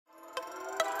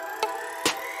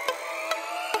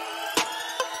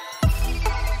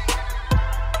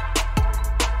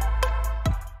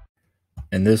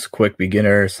In this quick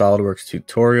beginner SolidWorks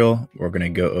tutorial, we're going to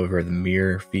go over the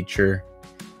mirror feature.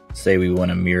 Say we want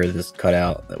to mirror this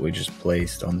cutout that we just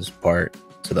placed on this part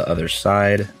to the other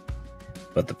side,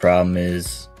 but the problem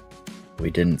is we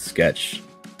didn't sketch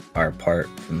our part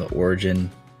from the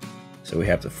origin, so we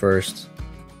have to first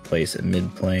place a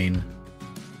mid-plane.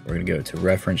 We're going to go to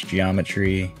Reference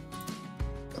Geometry,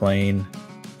 Plane.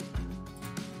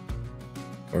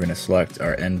 We're going to select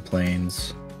our end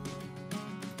planes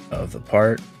of the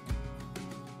part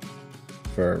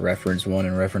for reference 1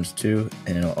 and reference 2,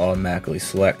 and it'll automatically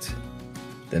select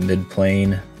the mid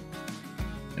plane.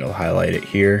 It'll highlight it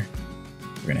here.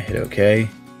 We're going to hit OK,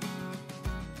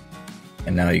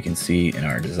 and now you can see in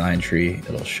our design tree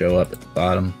it'll show up at the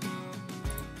bottom.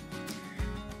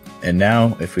 And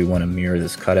now if we want to mirror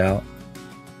this cutout,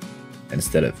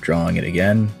 instead of drawing it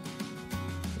again,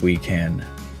 we can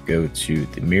go to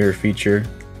the mirror feature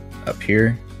up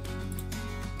here.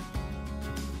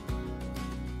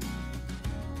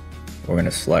 We're going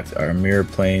to select our mirror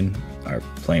plane, our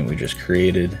plane we just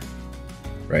created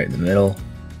right in the middle.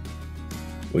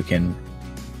 We can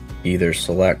either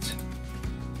select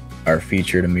our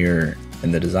feature to mirror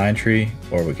in the design tree,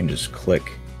 or we can just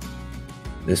click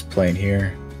this plane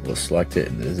here. We'll select it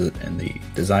in the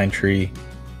design tree,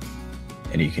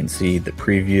 and you can see the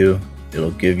preview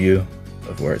it'll give you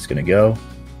of where it's going to go.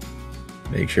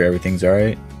 Make sure everything's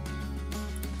alright.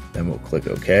 Then we'll click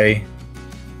OK.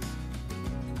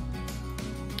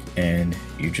 And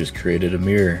you just created a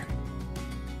mirror.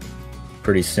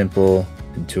 Pretty simple,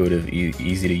 intuitive,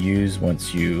 easy to use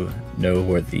once you know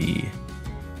where the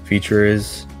feature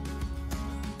is.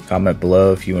 Comment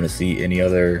below if you want to see any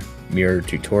other mirror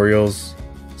tutorials.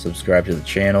 Subscribe to the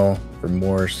channel for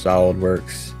more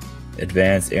SolidWorks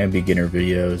advanced and beginner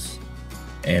videos,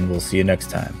 and we'll see you next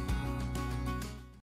time.